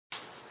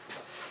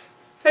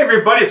Hey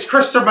everybody, it's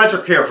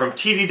Demetrick here from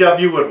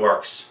TDW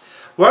Woodworks.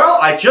 Well,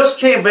 I just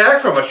came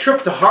back from a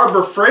trip to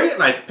Harbor Freight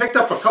and I picked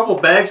up a couple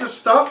bags of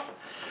stuff.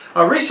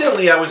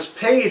 Recently I was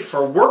paid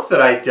for work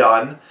that I'd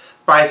done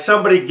by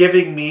somebody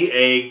giving me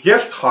a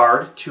gift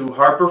card to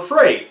Harbor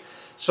Freight.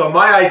 So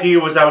my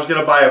idea was I was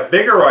going to buy a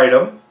bigger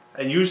item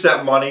and use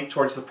that money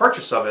towards the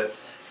purchase of it.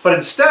 But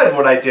instead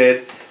what I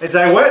did is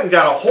I went and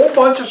got a whole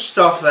bunch of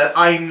stuff that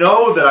I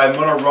know that I'm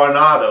going to run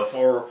out of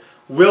or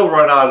will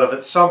run out of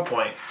at some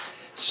point.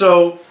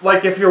 So,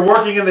 like if you're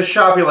working in the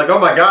shop, you're like, oh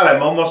my god,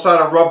 I'm almost out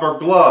of rubber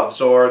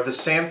gloves, or the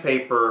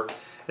sandpaper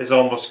is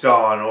almost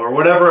gone, or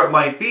whatever it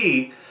might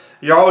be.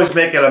 You're always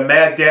making a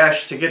mad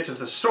dash to get to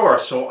the store.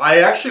 So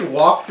I actually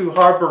walked through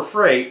Harbor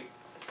Freight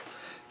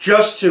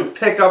just to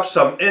pick up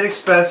some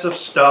inexpensive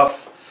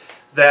stuff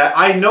that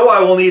I know I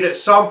will need at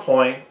some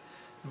point,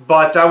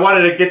 but I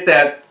wanted to get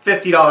that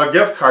 $50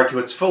 gift card to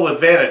its full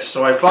advantage.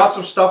 So I bought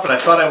some stuff and I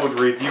thought I would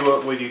review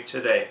it with you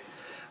today.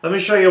 Let me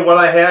show you what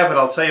I have and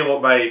I'll tell you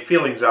what my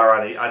feelings are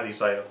on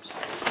these items.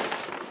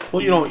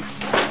 Well, you know,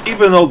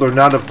 even though they're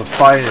not of the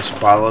finest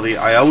quality,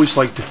 I always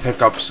like to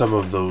pick up some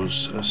of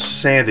those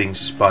sanding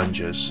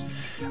sponges.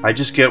 I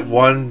just get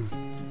one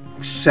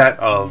set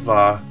of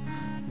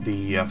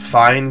the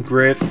fine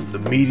grit, the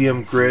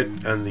medium grit,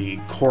 and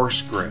the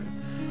coarse grit.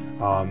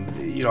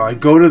 You know, I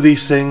go to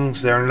these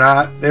things, they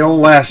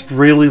don't last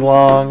really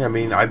long. I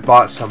mean, I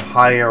bought some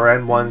higher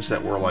end ones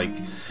that were like,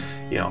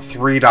 you know,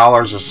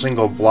 $3 a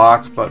single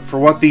block, but for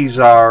what these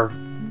are,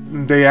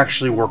 they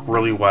actually work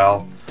really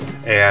well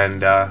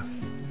and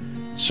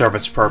serve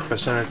its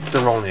purpose, and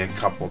they're only a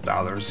couple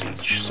dollars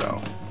each.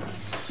 So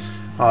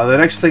the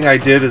next thing I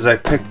did is I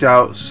picked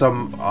out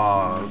some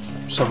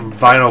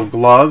vinyl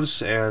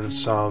gloves and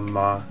some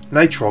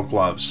nitrile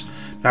gloves.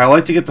 Now I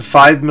like to get the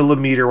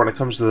 5mm when it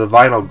comes to the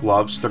vinyl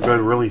gloves. They're good,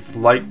 really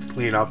light to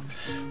clean up.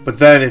 But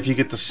then if you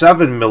get the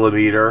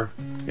 7mm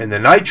in the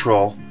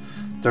nitrile,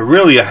 they're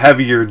really a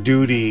heavier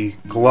duty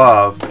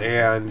glove,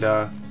 and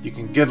you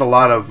can get a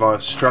lot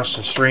of stress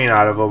and strain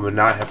out of them and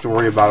not have to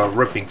worry about it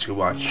ripping too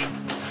much.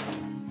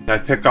 I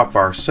pick up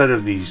our set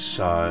of these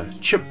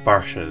chip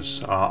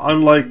brushes.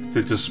 Unlike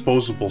the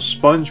disposable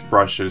sponge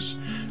brushes,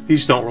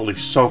 these don't really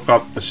soak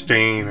up the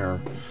stain or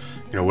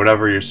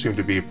whatever you seem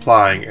to be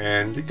applying.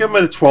 And you get them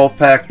in a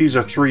 12-pack. These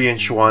are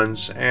 3-inch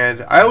ones,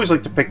 and I always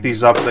like to pick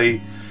these up.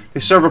 They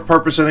serve a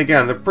purpose, and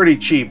again, they're pretty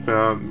cheap.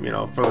 For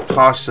the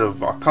cost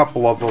of a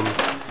couple of them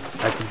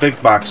at the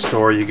big box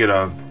store, you get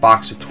a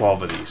box of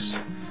 12 of these.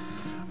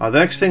 The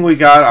next thing we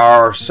got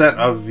are a set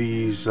of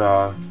these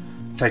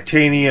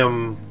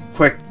titanium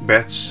quick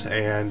bits,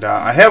 and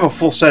I have a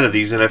full set of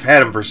these, and I've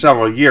had them for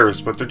several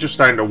years, but they're just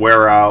starting to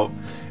wear out,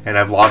 and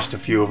I've lost a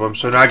few of them,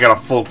 so now I got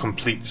a full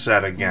complete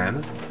set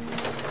again.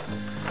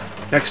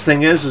 Next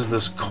thing is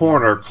this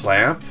corner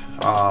clamp.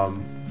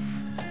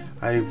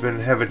 I've been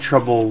having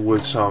trouble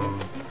with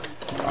some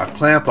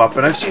clamp up,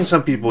 and I've seen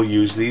some people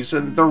use these,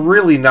 and they're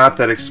really not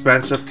that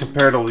expensive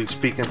comparatively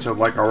speaking to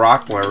like a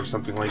Rockler or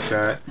something like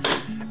that.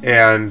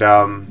 And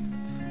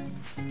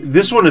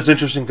this one is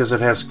interesting because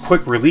it has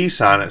quick release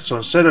on it, so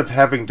instead of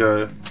having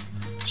to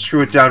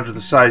screw it down to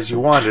the size you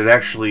want, it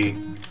actually,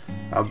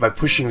 by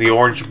pushing the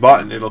orange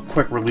button, it'll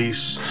quick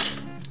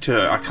release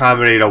to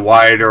accommodate a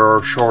wider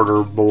or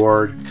shorter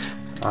board.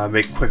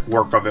 Make quick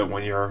work of it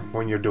when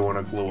you're doing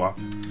a glue up.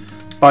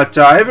 But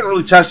I haven't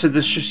really tested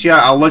this just yet.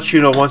 I'll let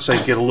you know once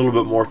I get a little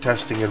bit more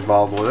testing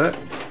involved with it.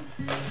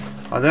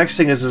 The next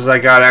thing is I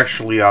got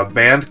actually a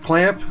band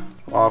clamp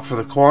for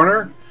the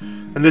corner.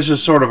 And this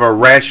is sort of a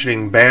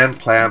ratcheting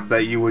band clamp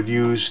that you would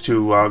use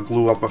to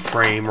glue up a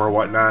frame or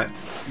whatnot.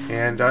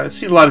 And I've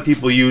seen a lot of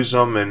people use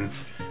them, and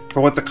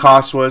for what the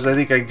cost was, I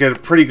think I get a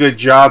pretty good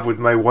job with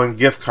my one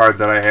gift card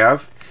that I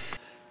have.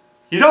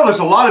 You know, there's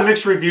a lot of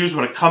mixed reviews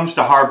when it comes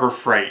to Harbor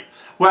Freight.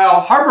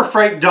 Well, Harbor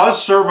Freight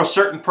does serve a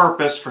certain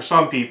purpose for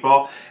some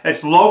people.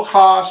 It's low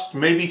cost,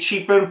 maybe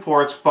cheap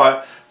imports,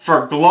 but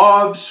for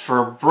gloves,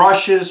 for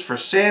brushes, for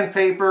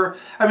sandpaper,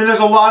 I mean, there's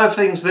a lot of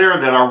things there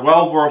that are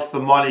well worth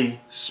the money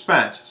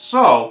spent.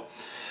 So,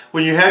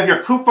 when you have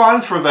your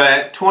coupon for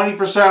that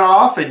 20%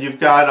 off and you've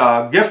got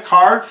a gift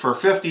card for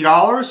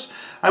 $50,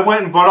 I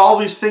went and bought all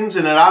these things,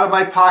 and it out of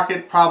my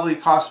pocket probably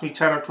cost me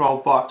 10 or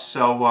 12 bucks.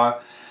 So,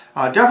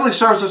 definitely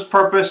serves its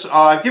purpose.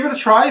 Give it a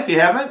try if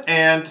you haven't,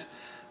 and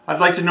I'd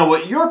like to know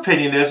what your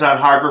opinion is on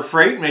Harbor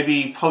Freight.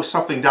 Maybe post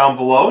something down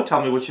below.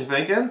 Tell me what you're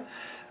thinking.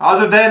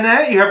 Other than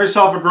that, you have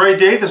yourself a great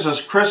day. This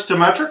is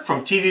Demetrick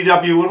from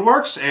TDW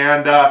Woodworks,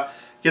 and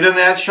get in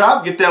that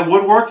shop, get that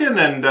woodworking,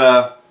 and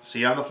see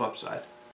you on the flip side.